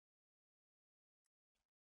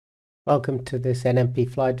Welcome to this NMP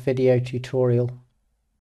flight video tutorial.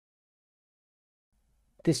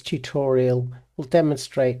 This tutorial will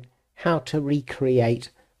demonstrate how to recreate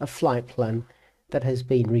a flight plan that has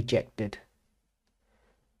been rejected.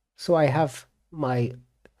 So I have my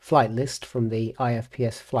flight list from the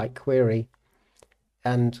IFPS flight query,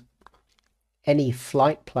 and any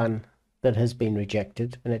flight plan that has been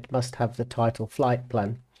rejected, and it must have the title flight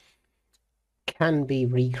plan, can be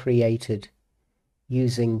recreated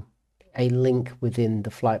using a link within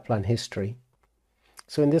the flight plan history.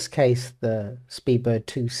 So in this case, the Speedbird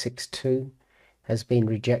 262 has been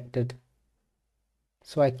rejected.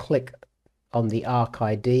 So I click on the ARC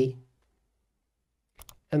ID,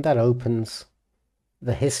 and that opens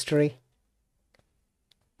the history.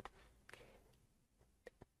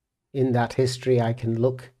 In that history, I can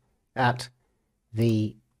look at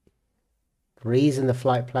the reason the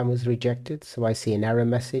flight plan was rejected. So I see an error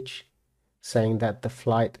message saying that the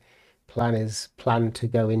flight plan is planned to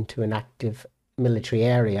go into an active military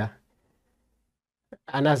area.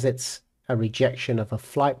 And as it's a rejection of a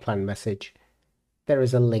flight plan message, there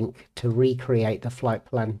is a link to recreate the flight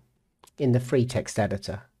plan in the free text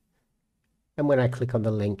editor. And when I click on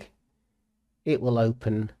the link, it will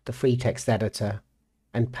open the free text editor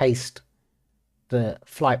and paste the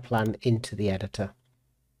flight plan into the editor.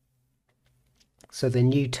 So the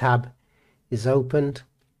new tab is opened,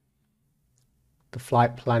 the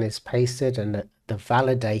flight plan is pasted, and the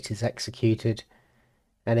validate is executed.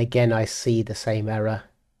 And again, I see the same error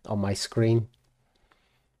on my screen.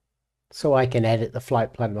 So I can edit the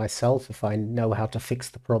flight plan myself if I know how to fix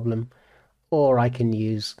the problem, or I can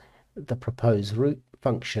use the propose route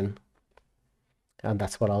function. And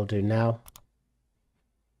that's what I'll do now.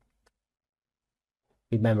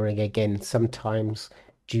 Remembering again, sometimes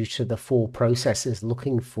due to the 4 processes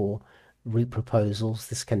looking for route proposals,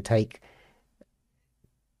 this can take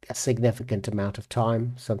a significant amount of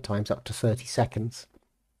time, sometimes up to 30 seconds.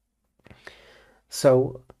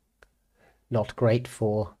 So not great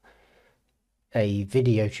for a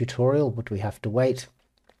video tutorial, but we have to wait.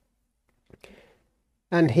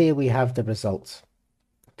 And here we have the results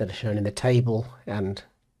that are shown in the table and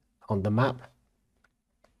on the map.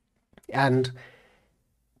 And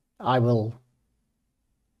I will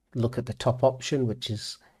look at the top option, which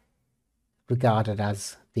is regarded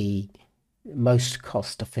as the most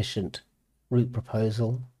cost-efficient route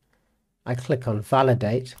proposal. I click on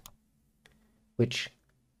validate, which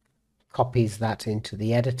copies that into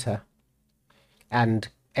the editor and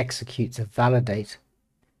executes a validate.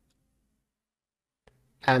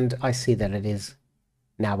 And I see that it is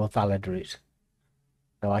now a valid route.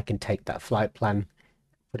 So I can take that flight plan,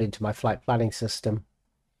 put it into my flight planning system,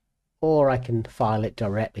 or I can file it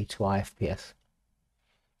directly to IFPS.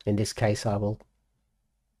 In this case, I will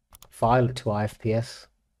file it to IFPS,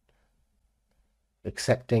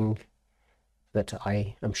 accepting that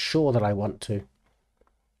I am sure that I want to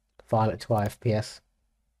file it to IFPS.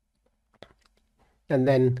 And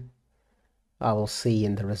then I will see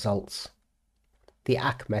in the results the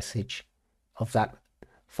ACK message of that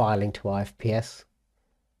filing to IFPS,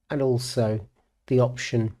 and also the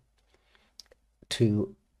option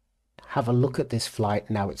to have a look at this flight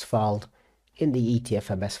now it's filed in the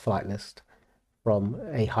ETFMS flight list from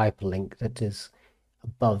a hyperlink that is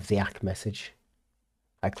above the ACK message.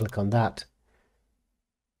 I click on that,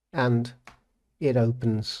 and it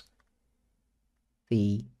opens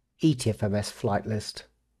the ETFMS flight list,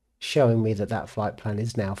 showing me that that flight plan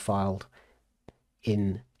is now filed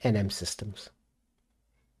in NM systems.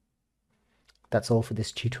 That's all for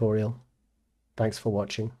this tutorial. Thanks for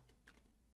watching.